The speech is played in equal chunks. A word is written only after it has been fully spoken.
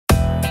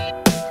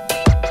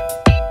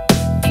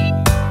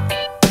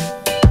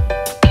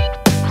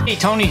Hey,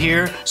 Tony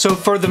here. So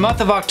for the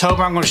month of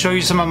October, I'm going to show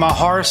you some of my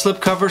horror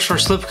slipcovers for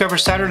Slipcover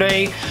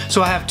Saturday.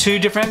 So I have two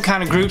different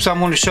kind of groups I'm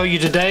going to show you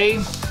today.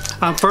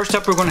 First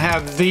up, we're going to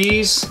have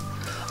these.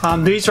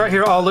 These right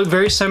here all look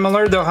very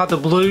similar. They'll have the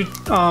blue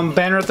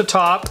banner at the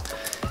top.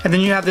 And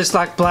then you have this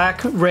like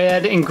black,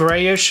 red, and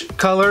grayish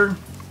color.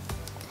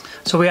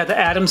 So we have the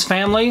Addams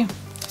Family,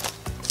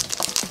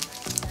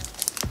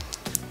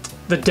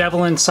 The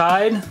Devil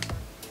Inside,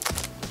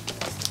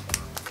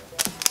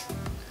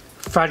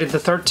 Friday the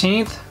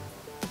 13th,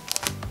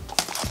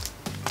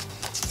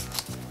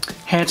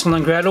 Hansel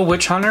and Gretel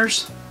Witch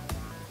Hunters,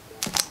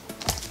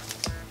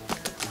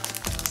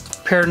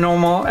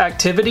 Paranormal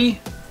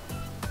Activity,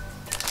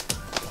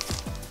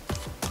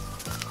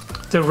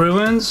 The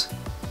Ruins,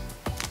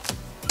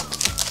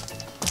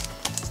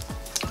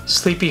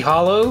 Sleepy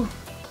Hollow,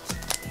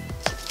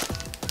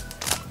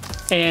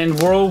 and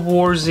World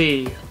War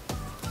Z.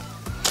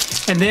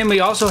 And then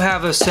we also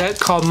have a set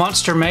called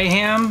Monster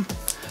Mayhem,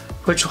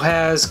 which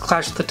has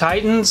Clash of the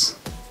Titans,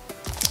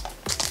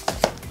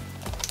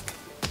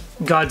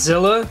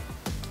 Godzilla,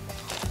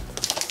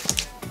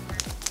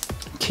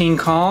 King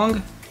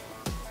Kong,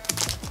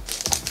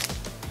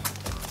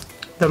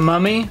 The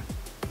Mummy,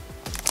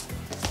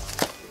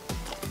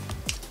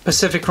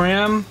 Pacific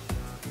Rim,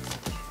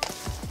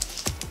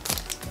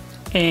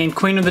 and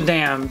Queen of the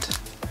Damned.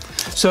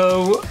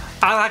 So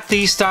I like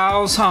these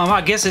styles.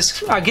 I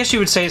guess you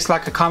would say it's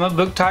like a comic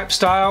book type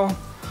style.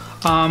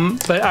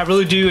 But I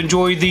really do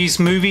enjoy these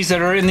movies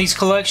that are in these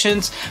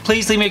collections.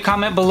 Please leave me a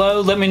comment below.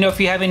 Let me know if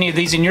you have any of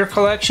these in your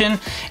collection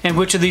and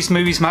which of these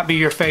movies might be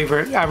your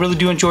favorite. I really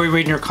do enjoy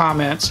reading your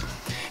comments.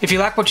 If you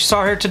like what you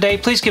saw here today,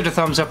 please give it a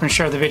thumbs up and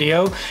share the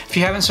video. If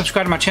you haven't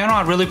subscribed to my channel,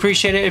 I'd really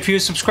appreciate it if you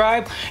would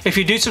subscribe. If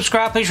you do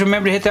subscribe, please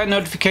remember to hit that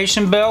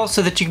notification bell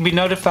so that you can be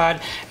notified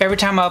every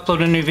time I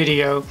upload a new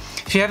video.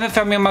 If you haven't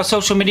found me on my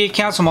social media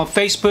accounts, I'm on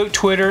Facebook,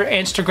 Twitter,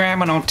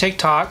 Instagram, and on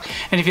TikTok.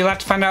 And if you'd like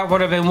to find out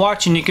what I've been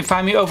watching, you can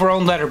find me over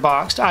on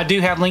Letterboxd. I do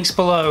have links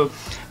below.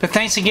 But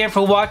thanks again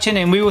for watching,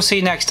 and we will see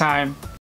you next time.